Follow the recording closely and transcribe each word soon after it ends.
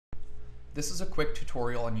This is a quick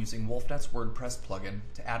tutorial on using WolfNet's WordPress plugin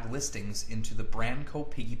to add listings into the Brandco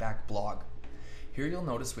Piggy Back Blog. Here you'll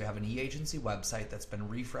notice we have an eAgentC website that's been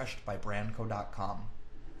refreshed by brandco.com.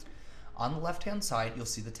 On the left-hand side, you'll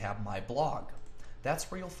see the tab My Blog. That's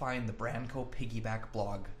where you'll find the Brandco Piggy Back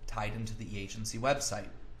Blog tied into the eAgentC website.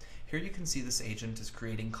 Here you can see this agent is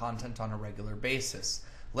creating content on a regular basis.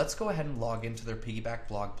 Let's go ahead and log into their Piggy Back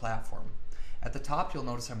Blog platform. At the top, you'll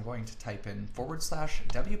notice I'm going to type in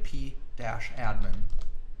 /wp-admin.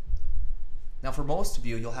 Now for most of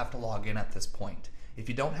you, you'll have to log in at this point. If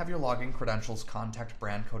you don't have your login credentials, contact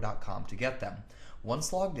brandco.com to get them.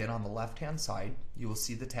 Once logged in, on the left-hand side, you will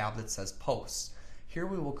see the tab that says Posts. Here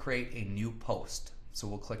we will create a new post. So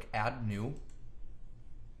we'll click Add New.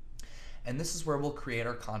 And this is where we'll create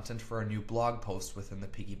our content for a new blog post within the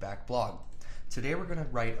Piggy Back Blog. Today we're going to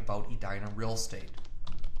write about Edina real estate.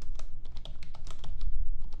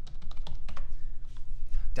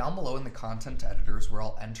 Down below in the content editor is where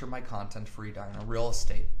I'll enter my content for Edina real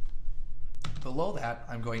estate. Below that,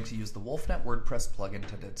 I'm going to use the WolfNet WordPress plugin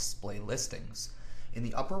to display listings. In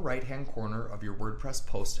the upper right-hand corner of your WordPress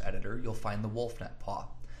post editor, you'll find the WolfNet paw.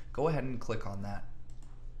 Go ahead and click on that.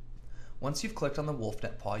 Once you've clicked on the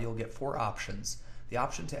WolfNet paw, you'll get four options. The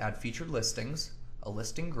option to add featured listings, a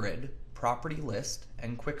listing grid, property list,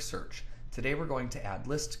 and quick search. Today we're going to add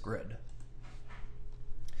list grid.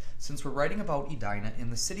 Since we're writing about Edina,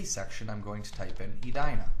 in the city section I'm going to type in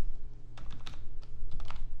Edina.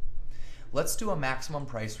 Let's do a maximum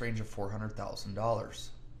price range of $400,000.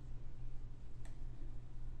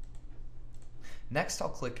 Next I'll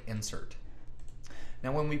click Insert.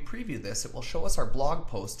 Now when we preview this, it will show us our blog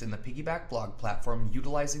post in the Piggy Back Blog platform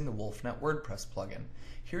utilizing the WolfNet WordPress plugin.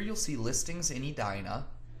 Here you'll see listings in Edina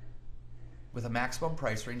with a maximum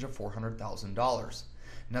price range of $400,000.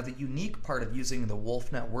 Now the unique part of using the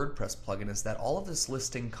WolfNet WordPress plugin is that all of this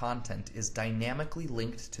listing content is dynamically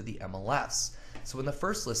linked to the MLS. So in the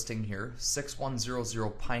first listing here,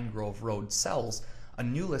 6100 Pine Grove Road sells, a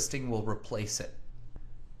new listing will replace it.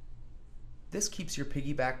 This keeps your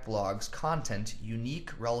Piggy Back Blog's content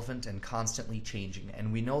unique, relevant, and constantly changing,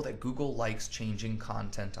 and we know that Google likes changing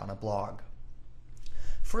content on a blog.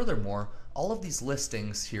 Furthermore, all of these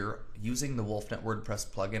listings here using the WolfNet WordPress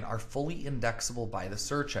plugin are fully indexable by the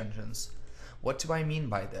search engines. What do I mean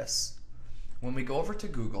by this? When we go over to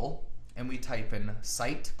Google and we type in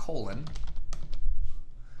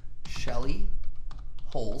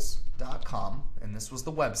site:/ShellyHoles.com, and this was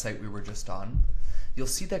the website we were just on, you'll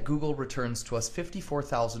see that Google returns to us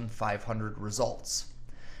 54,500 results.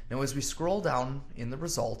 Now as we scroll down in the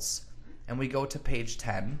results and we go to page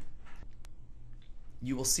 10,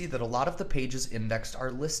 you will see that a lot of the pages indexed are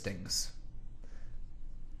listings.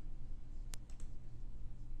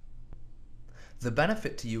 The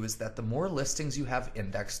benefit to you is that the more listings you have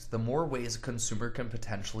indexed, the more ways a consumer can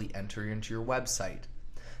potentially enter into your website.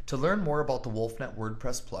 To learn more about the WolfNet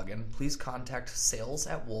WordPress plugin, please contact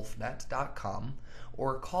sales@wolfnet.com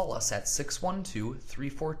or call us at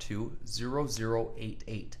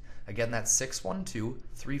 612-342-0088. Again, that's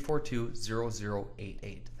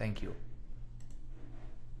 612-342-0088. Thank you.